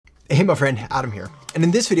Hey my friend, Adam here. And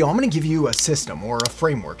in this video, I'm going to give you a system or a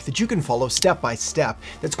framework that you can follow step by step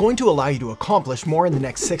that's going to allow you to accomplish more in the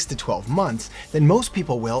next 6 to 12 months than most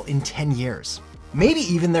people will in 10 years. Maybe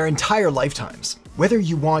even their entire lifetimes. Whether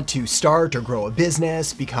you want to start or grow a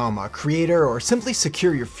business, become a creator, or simply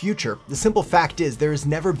secure your future, the simple fact is there has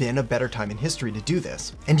never been a better time in history to do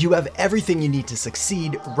this. And you have everything you need to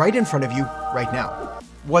succeed right in front of you right now.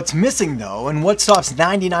 What's missing though, and what stops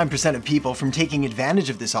 99% of people from taking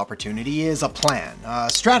advantage of this opportunity is a plan,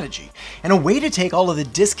 a strategy, and a way to take all of the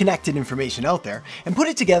disconnected information out there and put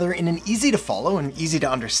it together in an easy to follow and easy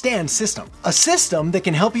to understand system. A system that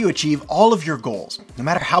can help you achieve all of your goals, no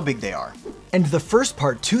matter how big they are. And the first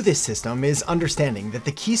part to this system is understanding that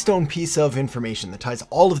the keystone piece of information that ties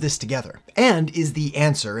all of this together, and is the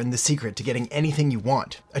answer and the secret to getting anything you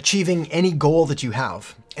want, achieving any goal that you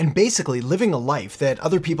have, and basically living a life that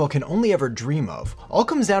other people can only ever dream of, all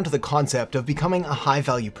comes down to the concept of becoming a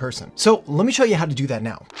high-value person. So let me show you how to do that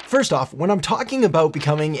now. First off, when I'm talking about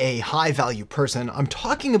becoming a high-value person, I'm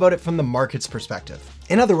talking about it from the market's perspective.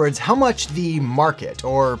 In other words, how much the market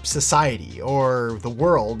or society or the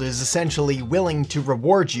world is essentially willing to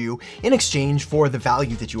reward you in exchange for the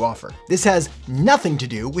value that you offer. This has nothing to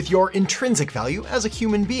do with your intrinsic value as a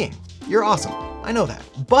human being. You're awesome, I know that.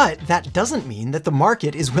 But that doesn't mean that the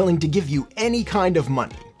market is willing to give you any kind of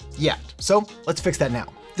money yet. So let's fix that now.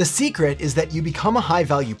 The secret is that you become a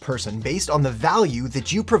high-value person based on the value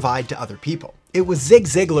that you provide to other people. It was Zig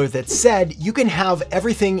Ziglar that said, you can have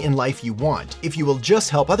everything in life you want if you will just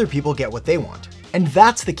help other people get what they want. And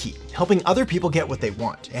that's the key, helping other people get what they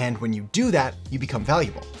want. And when you do that, you become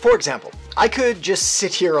valuable. For example, I could just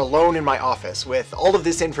sit here alone in my office with all of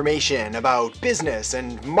this information about business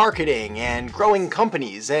and marketing and growing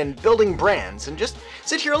companies and building brands and just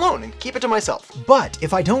sit here alone and keep it to myself. But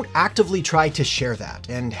if I don't actively try to share that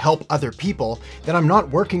and help other people, then I'm not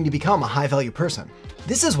working to become a high-value person.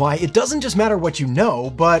 This is why it doesn't just matter what you know,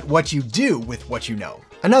 but what you do with what you know.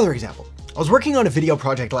 Another example. I was working on a video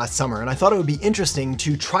project last summer and I thought it would be interesting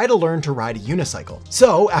to try to learn to ride a unicycle.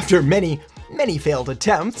 So after many failed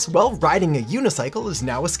attempts, well, riding a unicycle is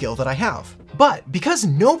now a skill that I have. But because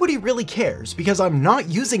nobody really cares, because I'm not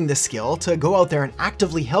using this skill to go out there and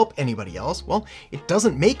actively help anybody else, well, it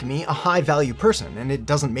doesn't make me a high value person and it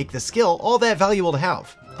doesn't make the skill all that valuable to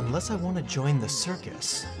have. Unless I want to join the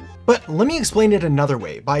circus. But let me explain it another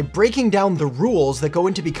way by breaking down the rules that go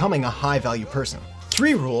into becoming a high value person.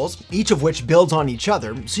 3 rules, each of which builds on each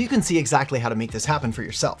other, so you can see exactly how to make this happen for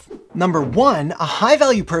yourself. Number 1, a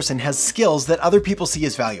high-value person has skills that other people see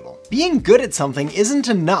as valuable. Being good at something isn't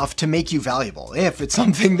enough to make you valuable if it's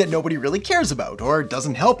something that nobody really cares about or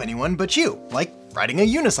doesn't help anyone but you, like riding a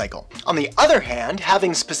unicycle. On the other hand,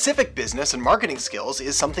 having specific business and marketing skills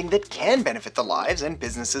is something that can benefit the lives and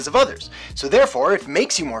businesses of others, so therefore it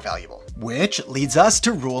makes you more valuable. Which leads us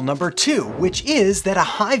to rule number 2, which is that a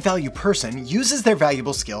high-value person uses their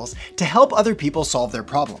valuable skills to help other people solve their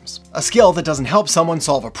problems. A skill that doesn't help someone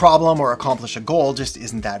solve a problem or accomplish a goal just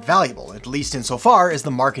isn't that valuable, at least insofar as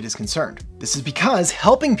the market is concerned. This is because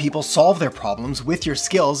helping people solve their problems with your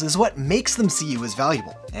skills is what makes them see you as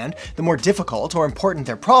valuable. And the more difficult or important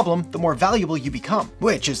their problem, the more valuable you become.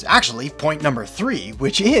 Which is actually point number 3,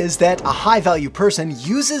 which is that a high-value person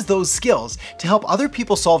uses those skills to help other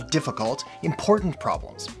people solve difficult, important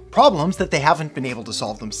problems. Problems that they haven't been able to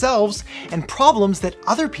solve themselves, and problems that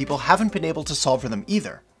other people haven't been able to solve for them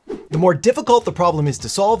either. The more difficult the problem is to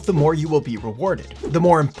solve, the more you will be rewarded. The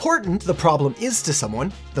more important the problem is to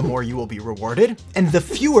someone, the more you will be rewarded. And the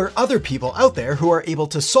fewer other people out there who are able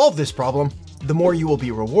to solve this problem, the more you will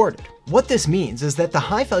be rewarded. What this means is that the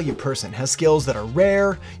high-value person has skills that are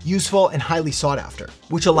rare, useful, and highly sought after,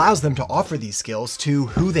 which allows them to offer these skills to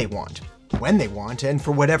who they want, when they want, and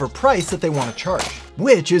for whatever price that they want to charge.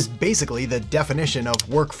 Which is basically the definition of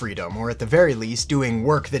work freedom, or at the very least, doing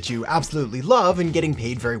work that you absolutely love and getting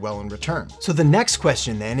paid very well in return. So the next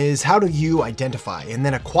question then is, how do you identify and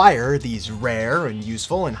then acquire these rare and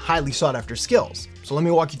useful and highly sought after skills? So let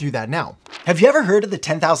me walk you through that now. Have you ever heard of the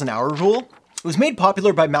 10,000 hour rule? It was made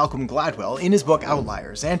popular by Malcolm Gladwell in his book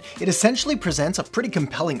Outliers, and it essentially presents a pretty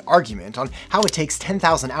compelling argument on how it takes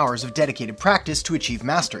 10,000 hours of dedicated practice to achieve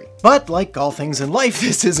mastery. But like all things in life,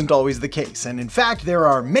 this isn't always the case, and in fact there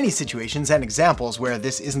are many situations and examples where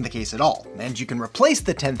this isn't the case at all, and you can replace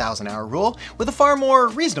the 10,000 hour rule with a far more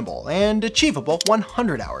reasonable and achievable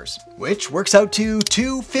 100 hours, which works out to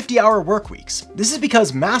 2 50-hour work weeks. This is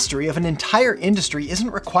because mastery of an entire industry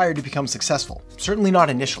isn't required to become successful, certainly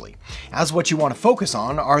not initially, as what what you want to focus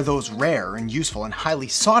on are those rare and useful and highly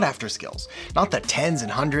sought after skills, not the tens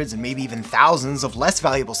and hundreds and maybe even thousands of less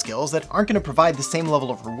valuable skills that aren't going to provide the same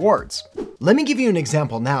level of rewards. Let me give you an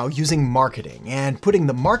example now using marketing and putting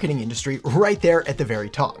the marketing industry right there at the very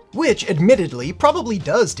top, which admittedly probably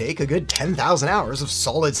does take a good 10,000 hours of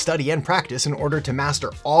solid study and practice in order to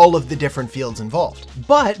master all of the different fields involved.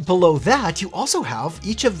 But below that, you also have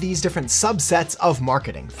each of these different subsets of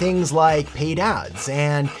marketing, things like paid ads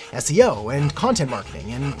and SEO and content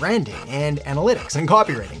marketing and branding and analytics and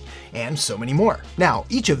copywriting, and so many more. Now,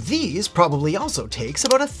 each of these probably also takes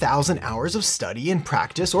about 1,000 hours of study and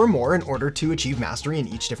practice or more in order to achieve mastery in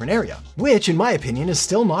each different area, which in my opinion is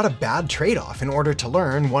still not a bad trade-off in order to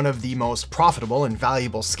learn one of the most profitable and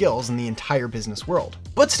valuable skills in the entire business world.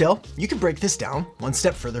 But still, you can break this down one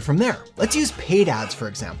step further from there. Let's use paid ads for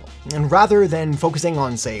example. And rather than focusing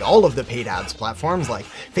on, say, all of the paid ads platforms like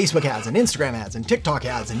Facebook ads and Instagram ads and TikTok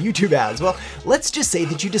ads and YouTube ads, well, let's just say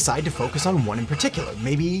that you decide to focus on one in particular,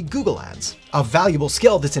 maybe Google ads. A valuable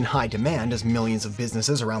skill that's in high demand as millions of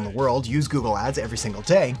businesses around the world use Google ads every single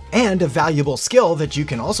day, and a valuable skill that you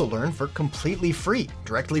can also learn for completely free,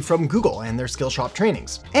 directly from Google and their Skillshop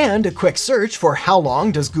trainings. And a quick search for how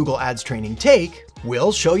long does Google ads training take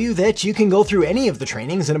will show you that you can go through any of the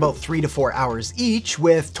trainings in about 3 to 4 hours each,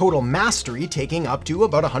 with total mastery taking up to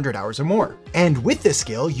about 100 hours or more. And with this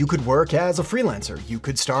skill, you could work as a freelancer, you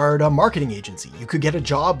could start a marketing agency, you could get a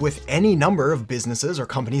job with any number of businesses or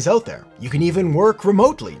companies out there. You can even work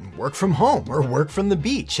remotely, work from home, or work from the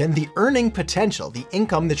beach, and the earning potential, the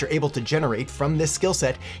income that you're able to generate from this skill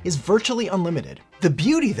set is virtually unlimited. The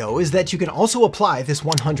beauty though is that you can also apply this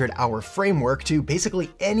 100-hour framework to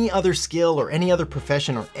basically any other skill or any other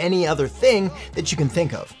profession or any other thing that you can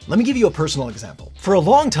think of. Let me give you a personal example. For a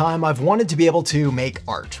long time, I've wanted to be able to make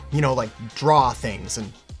art, like draw things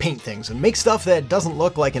and paint things and make stuff that doesn't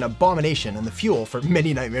look like an abomination and the fuel for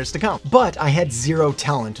many nightmares to come. But I had zero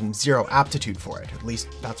talent and zero aptitude for it. At least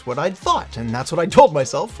that's what I'd thought, and that's what I told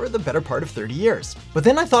myself for the better part of 30 years. But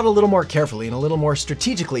then I thought a little more carefully and a little more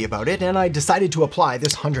strategically about it, and I decided to apply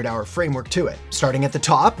this 100-hour framework to it. Starting at the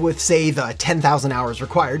top with, say, the 10,000 hours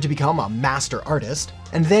required to become a master artist,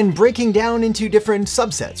 and then breaking down into different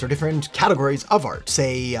subsets or different categories of art,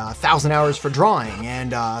 say 1,000 hours for drawing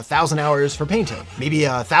and 1,000 hours for painting, maybe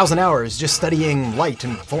 1,000 hours just studying light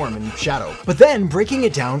and form and shadow. But then breaking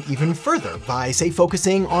it down even further by, say,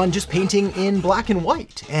 focusing on just painting in black and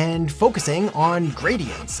white and focusing on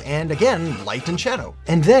gradients and, again, light and shadow.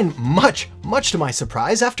 And then much to my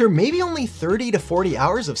surprise, after maybe only 30 to 40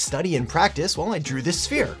 hours of study and practice, well, I drew this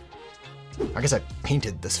sphere. I guess I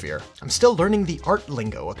painted the sphere. I'm still learning the art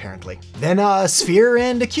lingo, apparently. Then a sphere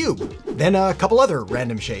and a cube. Then a couple other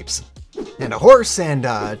random shapes. And a horse and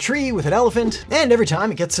a tree with an elephant. And every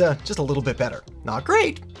time it gets just a little bit better. Not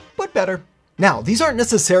great, but better. Now, these aren't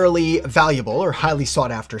necessarily valuable or highly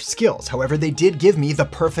sought after skills. However, they did give me the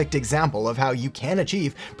perfect example of how you can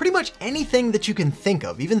achieve pretty much anything that you can think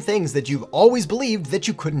of, even things that you've always believed that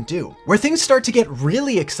you couldn't do. Where things start to get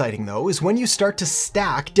really exciting though is when you start to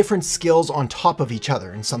stack different skills on top of each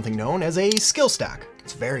other in something known as a skill stack.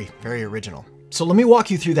 It's very, very original. So let me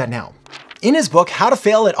walk you through that now. In his book, How to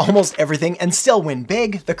Fail at Almost Everything and Still Win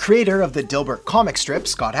Big, the creator of the Dilbert comic strip,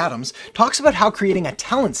 Scott Adams, talks about how creating a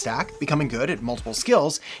talent stack, becoming good at multiple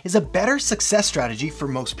skills, is a better success strategy for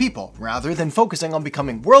most people, rather than focusing on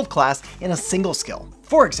becoming world-class in a single skill.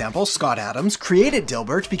 For example, Scott Adams created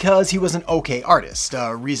Dilbert because he was an okay artist,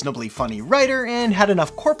 a reasonably funny writer, and had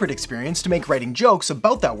enough corporate experience to make writing jokes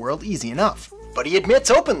about that world easy enough. But he admits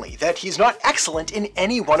openly that he's not excellent in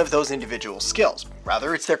any one of those individual skills.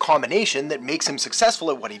 Rather, it's their combination that makes him successful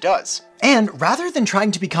at what he does. And rather than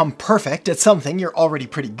trying to become perfect at something you're already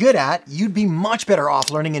pretty good at, you'd be much better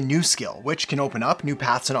off learning a new skill, which can open up new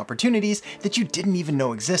paths and opportunities that you didn't even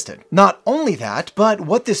know existed. Not only that, but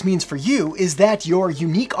what this means for you is that your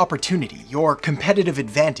unique opportunity, your competitive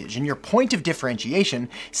advantage, and your point of differentiation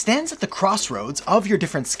stands at the crossroads of your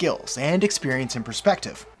different skills and experience and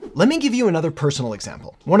perspective. Let me give you another personal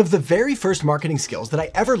example. One of the very first marketing skills that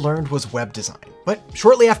I ever learned was web design. But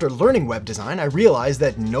shortly after learning web design, I realized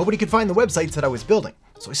that nobody could find the websites that I was building.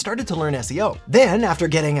 So I started to learn SEO. Then, after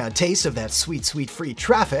getting a taste of that sweet, sweet free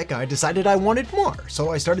traffic, I decided I wanted more.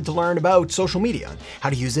 So I started to learn about social media,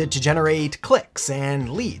 how to use it to generate clicks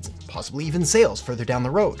and leads, possibly even sales further down the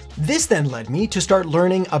road. This then led me to start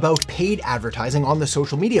learning about paid advertising on the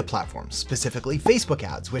social media platforms, specifically Facebook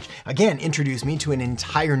ads, which again introduced me to an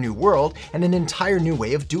entire new world and an entire new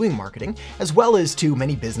way of doing marketing, as well as to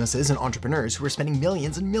many businesses and entrepreneurs who are spending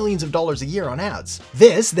millions and millions of dollars a year on ads.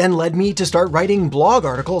 This then led me to start writing blog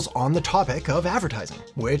articles on the topic of advertising,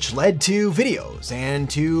 which led to videos and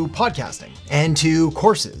to podcasting and to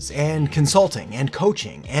courses and consulting and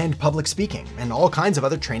coaching and public speaking and all kinds of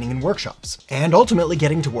other training and workshops. And ultimately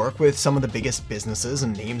getting to work with some of the biggest businesses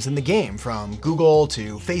and names in the game, from Google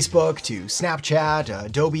to Facebook to Snapchat,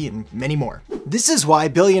 Adobe, and many more. This is why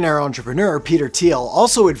billionaire entrepreneur Peter Thiel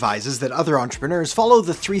also advises that other entrepreneurs follow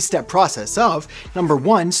the three-step process of, number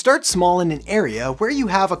one, start small in an area where you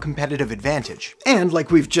have a competitive advantage. And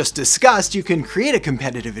like we've just discussed, you can create a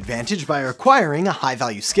competitive advantage by acquiring a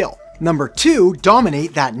high-value skill. Number two,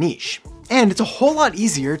 dominate that niche. And it's a whole lot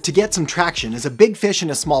easier to get some traction as a big fish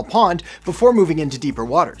in a small pond before moving into deeper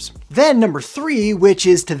waters. Then number three, which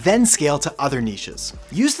is to then scale to other niches.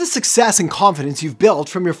 Use the success and confidence you've built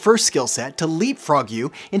from your first skill set to leapfrog you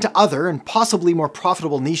into other and possibly more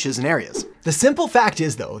profitable niches and areas. The simple fact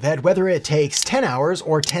is though, that whether it takes 10 hours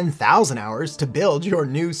or 10,000 hours to build your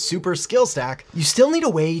new super skill stack, you still need a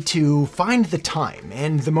way to find the time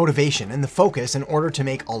and the motivation and the focus in order to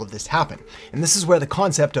make all of this happen. And this is where the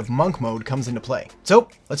concept of monk mode comes into play. So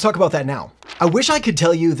let's talk about that now. I wish I could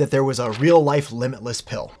tell you that there was a real life limitless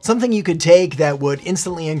pill. Something you could take that would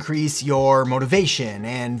instantly increase your motivation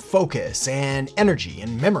and focus and energy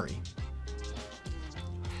and memory.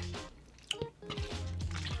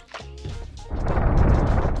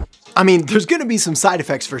 I mean, there's gonna be some side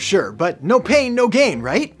effects for sure, but no pain, no gain,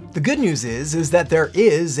 right? The good news is that there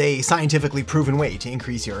is a scientifically proven way to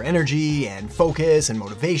increase your energy and focus and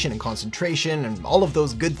motivation and concentration and all of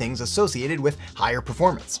those good things associated with higher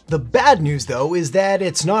performance. The bad news though is that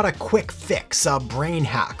it's not a quick fix, a brain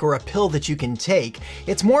hack, or a pill that you can take.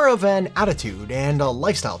 It's more of an attitude and a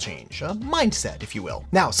lifestyle change, a mindset, if you will.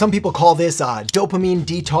 Now, some people call this a dopamine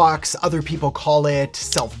detox, other people call it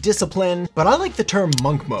self-discipline, but I like the term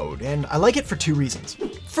monk mode, and I like it for two reasons.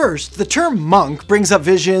 First, the term monk brings up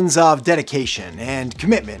visions of dedication and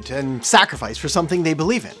commitment and sacrifice for something they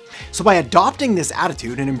believe in. So by adopting this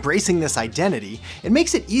attitude and embracing this identity, it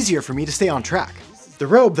makes it easier for me to stay on track. The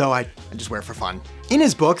robe, though, I just wear for fun. In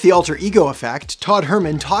his book, The Alter Ego Effect, Todd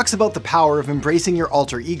Herman talks about the power of embracing your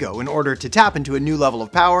alter ego in order to tap into a new level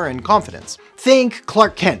of power and confidence. Think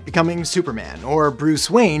Clark Kent becoming Superman, or Bruce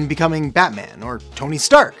Wayne becoming Batman, or Tony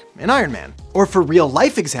Stark and Iron Man. Or for real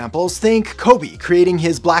life examples, think Kobe creating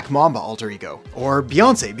his Black Mamba alter ego, or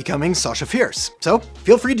Beyonce becoming Sasha Fierce. So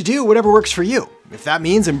feel free to do whatever works for you. If that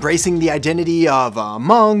means embracing the identity of a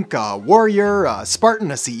monk, a warrior, a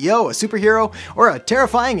Spartan, a CEO, a superhero, or a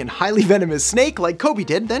terrifying and highly venomous snake like Kobe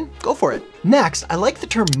did, then go for it. Next, I like the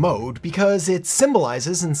term mode because it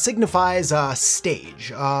symbolizes and signifies a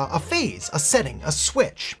stage, a phase, a setting, a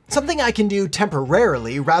switch. Something I can do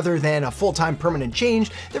temporarily rather than a full-time permanent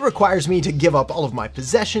change that requires me to give up all of my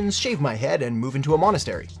possessions, shave my head, and move into a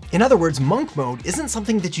monastery. In other words, monk mode isn't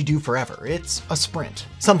something that you do forever, it's a sprint.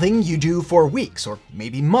 Something you do for weeks or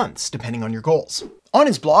maybe months, depending on your goals. On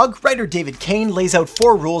his blog, writer David Kane lays out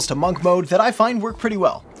 4 rules to monk mode that I find work pretty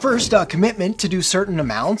well. First, a commitment to do certain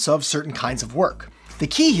amounts of certain kinds of work. The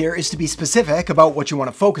key here is to be specific about what you want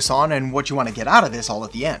to focus on and what you want to get out of this all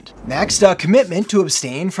at the end. Next, a commitment to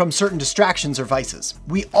abstain from certain distractions or vices.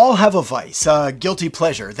 We all have a vice, a guilty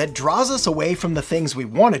pleasure, that draws us away from the things we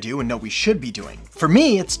want to do and know we should be doing. For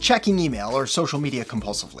me, it's checking email or social media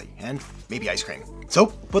compulsively, and maybe ice cream. So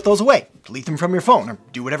put those away, delete them from your phone, or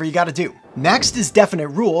do whatever you gotta do. Next is definite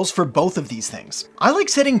rules for both of these things. I like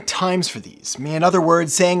setting times for these. In other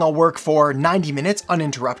words, saying I'll work for 90 minutes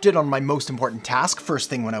uninterrupted on my most important task first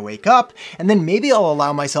thing when I wake up, and then maybe I'll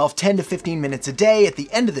allow myself 10 to 15 minutes a day at the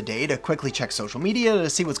end of the day to quickly check social media to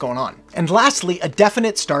see what's going on. And lastly, a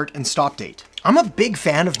definite start and stop date. I'm a big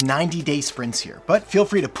fan of 90-day sprints here, but feel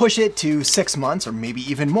free to push it to 6 months or maybe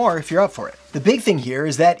even more if you're up for it. The big thing here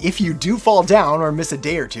is that if you do fall down or miss a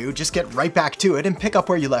day or two, just get right back to it and pick up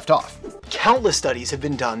where you left off. Countless studies have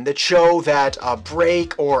been done that show that a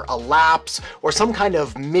break or a lapse or some kind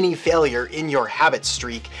of mini failure in your habit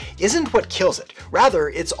streak isn't what kills it. Rather,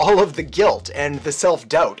 it's all of the guilt and the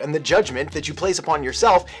self-doubt and the judgment that you place upon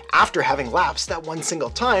yourself after having lapsed that one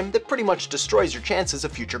single time that pretty much destroys your chances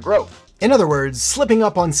of future growth. In other words, slipping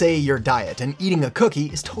up on, say, your diet and eating a cookie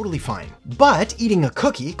is totally fine. But eating a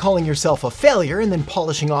cookie, calling yourself a failure, and then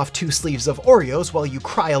polishing off 2 sleeves of Oreos while you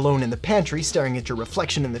cry alone in the pantry staring at your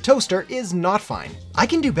reflection in the toaster is not fine. I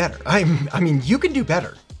can do better. I mean, you can do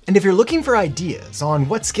better. And if you're looking for ideas on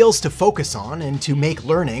what skills to focus on and to make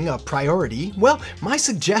learning a priority, well, my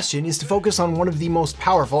suggestion is to focus on one of the most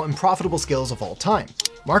powerful and profitable skills of all time.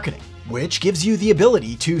 marketing, which gives you the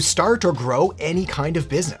ability to start or grow any kind of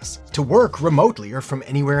business, to work remotely or from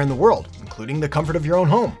anywhere in the world, including the comfort of your own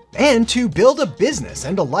home, and to build a business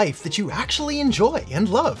and a life that you actually enjoy and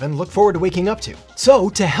love and look forward to waking up to. So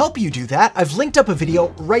to help you do that, I've linked up a video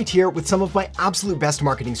right here with some of my absolute best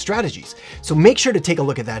marketing strategies. So make sure to take a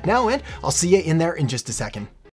look at that now, and I'll see you in there in just a second.